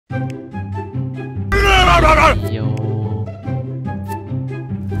Yo.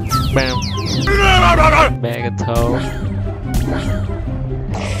 Bam. Mega toe.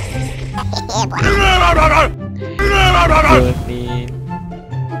 Burning.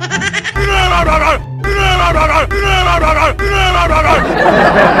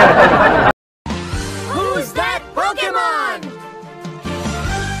 Who's that Pokemon?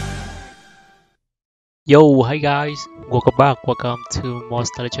 Yo, hi guys, welcome back. Welcome to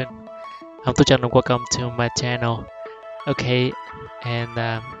Monster Legend. I'm Tran and welcome to my channel. Okay,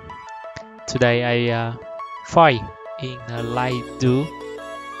 and today I fight in a light duel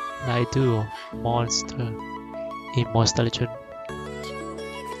monster in Monster Legend.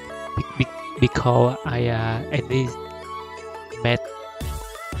 Because I need met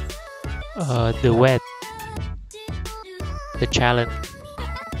the challenge,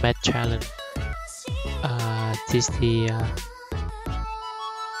 match challenge. This the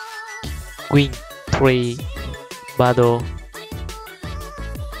win 3 battle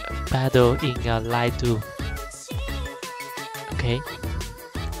in a light duel. Okay.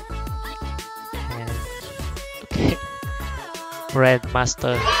 And okay.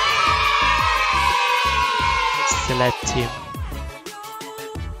 Grandmaster. Select team.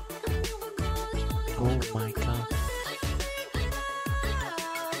 Oh my god.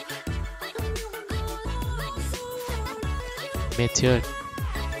 Meteor,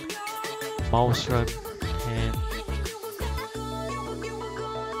 mouse run, and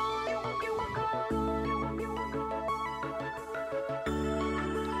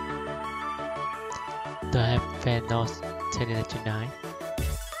do I have Thanos 1099?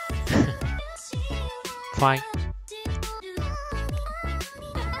 Fine.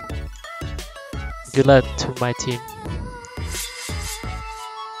 Good luck to my team.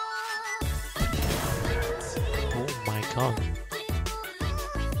 Oh my god.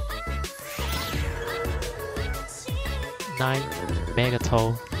 9 mega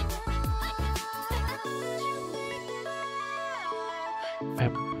toe.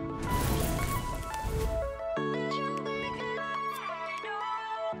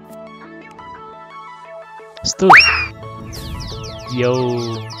 Stu. Yo.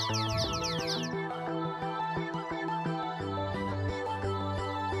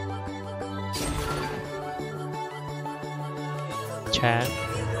 Chat.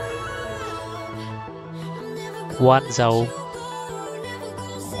 One dầu.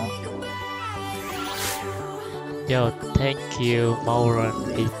 Yo, thank you, Mauron,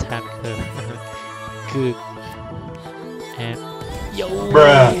 the tanker. Good. And yo.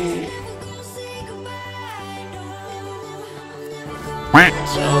 Bruh.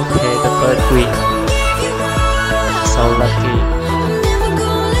 Okay, the first win. So lucky.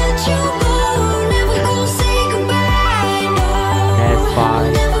 And 5.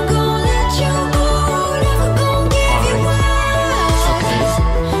 Okay.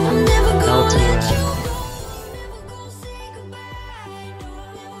 No turn.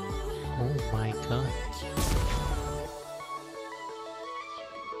 Oh my god.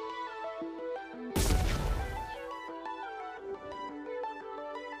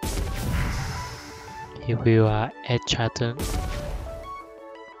 Here we are at Chatton.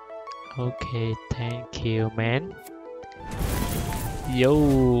 Okay, thank you, man.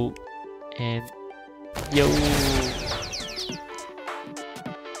 Yo, and yo.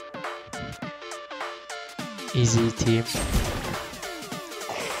 Easy team.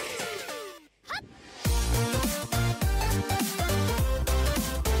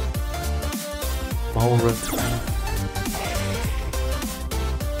 Mauron.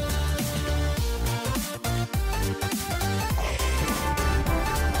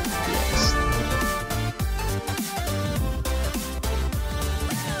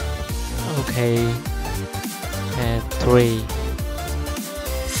 Okay, and 3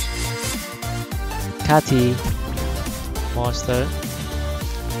 Catty monster.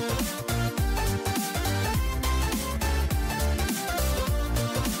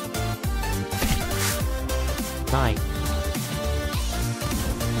 Nine.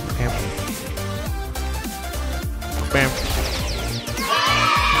 Bam. Bam.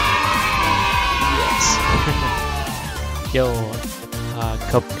 Yes. Yo,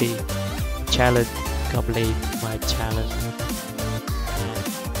 copy. Challenge, complete my challenge.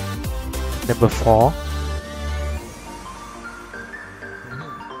 Number 4.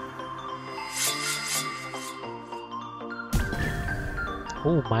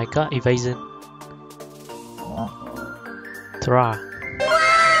 Oh my god, evasion. Tran.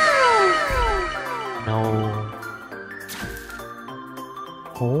 No.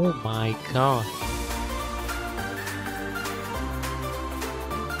 Oh my god.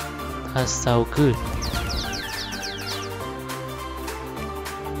 are so good.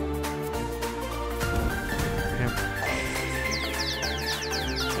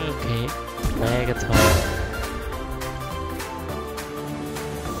 Okay, Megaton.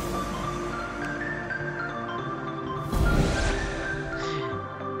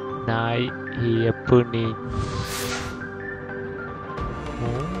 Night here, Puni.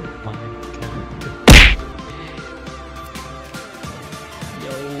 Oh my god.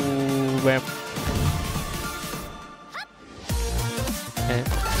 Yo, Vamp.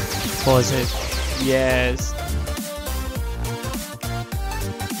 Pause it. Yes.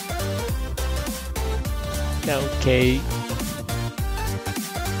 Okay.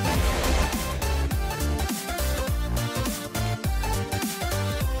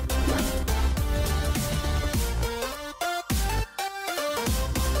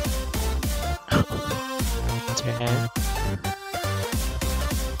 Tran.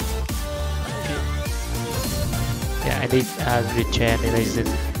 Okay. Yeah, I need regeneration.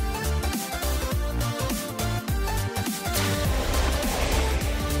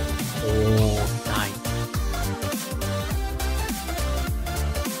 Oh, nice.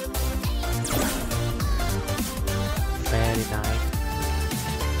 Very nice.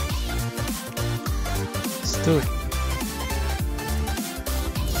 Stood.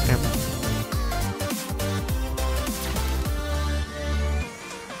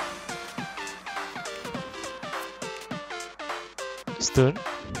 Stun.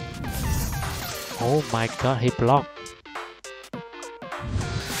 Oh my god, he blocked.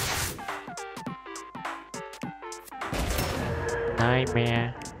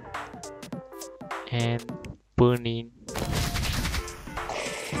 Nightmare and burning.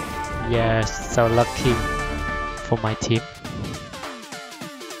 Yes, so lucky for my team.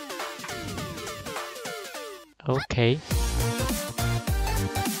 Okay.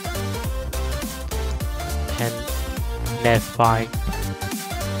 And net fight.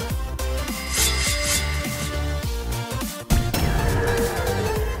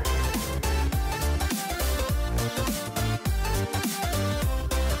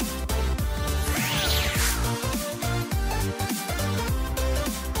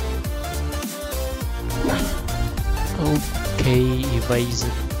 Okay,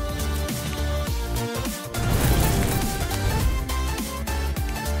 evasion.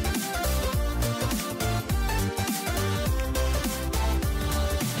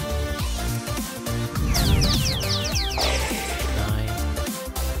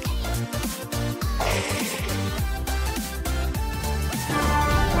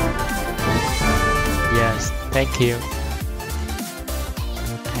 Yes, thank you.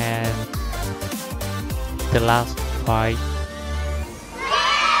 And the last fight.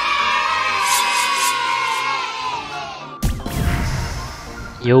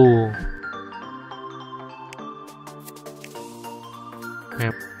 Yo.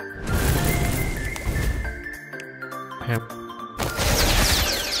 Pam. Pam.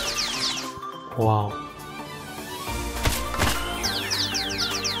 Wow.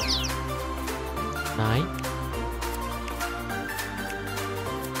 Nice.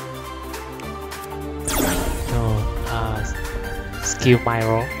 Skill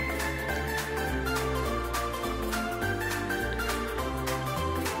Myro.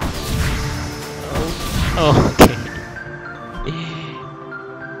 Oh, okay.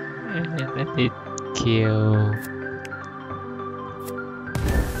 And I did kill.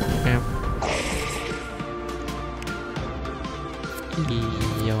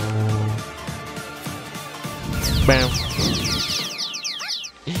 Yo. Bam.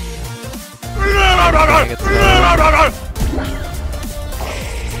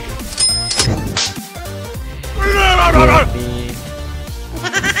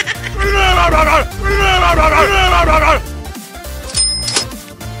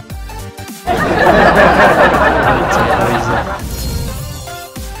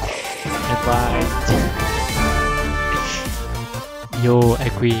 Yo,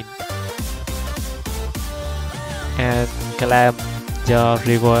 agree. And claim your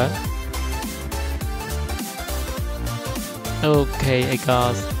reward. Okay, I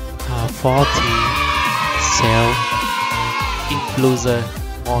got 40 cell inclusion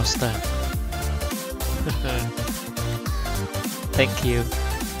monster. Thank you.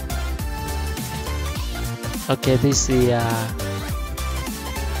 Okay, this is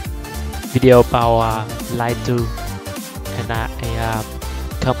video about Light 2, and I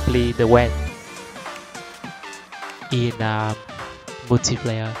complete the web in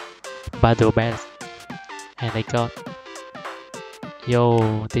multiplayer battle best, and I got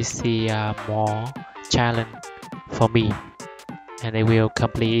this is more challenge for me, and I will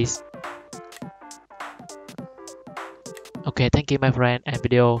complete it. Okay, thank you, my friend, and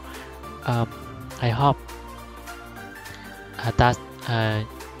video. Um, I hope that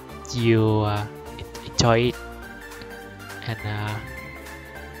you enjoy it, and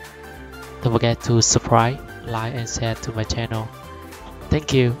don't forget to subscribe, like, and share to my channel.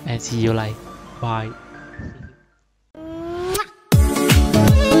 Thank you, and see you later. Bye.